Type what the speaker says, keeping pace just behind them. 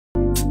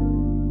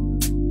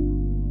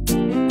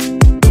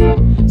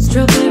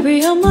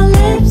Strawberry on my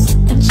lips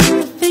and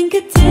your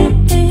fingertips.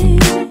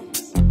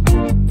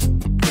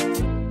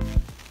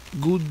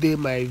 Good day,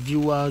 my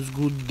viewers.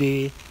 Good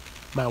day,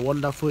 my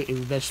wonderful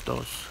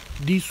investors.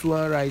 This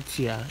one right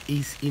here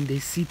is in the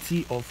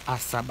city of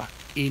Asaba,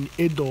 in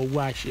Edo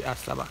Ogwashi,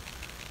 Asaba.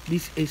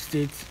 This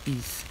estate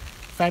is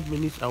 5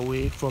 minutes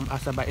away from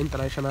Asaba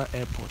International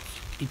Airport.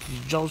 It is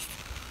just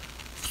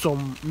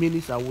some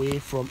minutes away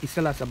from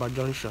Iselle Asaba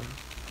Junction,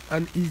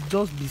 and it's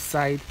just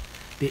beside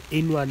the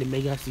Enuani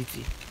mega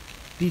city.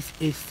 This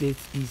estate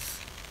is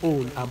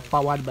owned and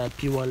powered by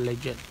P1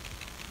 legend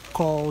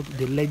called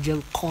the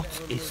Legend Court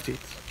Estate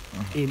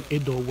in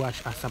Edo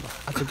Ogwashi, Asaba.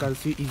 As you can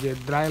see, it's a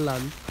dry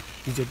land,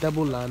 it's a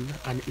table land,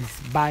 and it's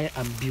buy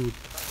and build.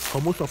 For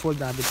most of us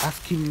that have been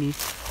asking me,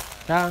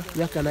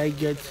 where can I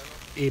get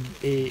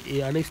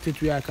an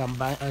estate where I can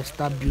buy and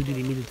start building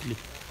immediately?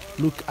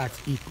 Look at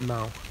it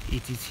now.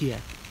 It is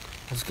here.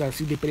 As you can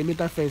see, the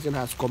perimeter fencing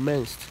has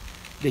commenced.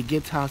 The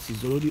gatehouse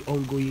is already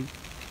ongoing.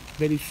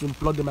 Very soon,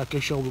 plot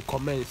demarcation will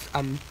commence,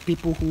 and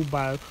people who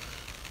buy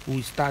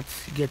will start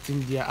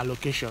getting their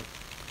allocation.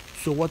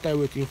 So what are you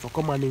waiting for?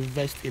 Come and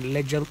invest in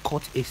Legend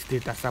Court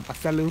Estate Asaba,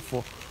 selling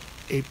for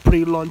a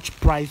pre-launch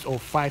price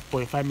of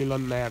 5.5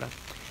 million naira.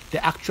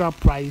 The actual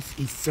price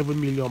is 7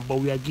 million, but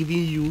we are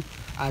giving you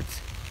at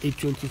a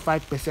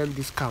 25%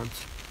 discount.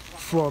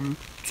 From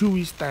 2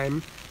 weeks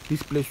time,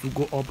 this place will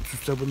go up to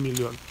 7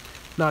 million.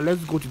 Now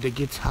let's go to the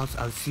gatehouse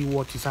and see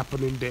what is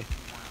happening there.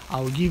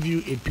 I'll give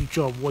you a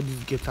picture of what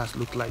this gatehouse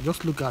looks like.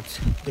 Just look at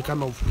the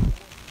kind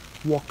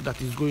of work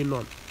that is going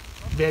on.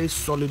 Very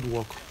solid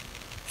work.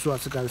 So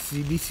as you can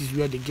see, this is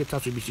where the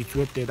gatehouse will be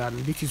situated, and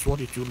this is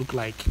what it will look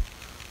like.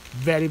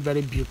 Very,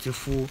 very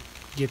beautiful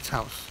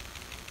gatehouse.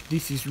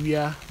 This is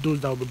where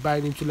those that will be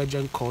buying into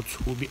Legend Court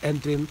will be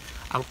entering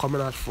and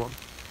coming out from.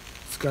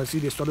 As you can see,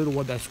 the solid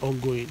work that is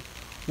ongoing.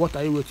 What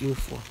are you waiting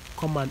for?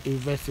 Come and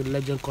invest in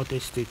Legend Court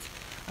Estate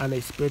and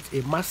expect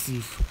a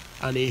massive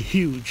and a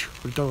huge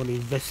return on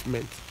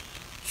investment.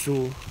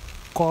 So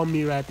call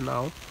me right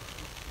now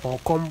or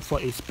come for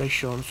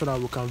inspection so that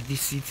we can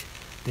visit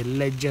the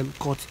Legend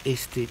Court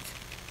Estate,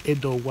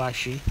 Edo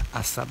Ogwashi,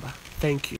 Asaba. Thank you.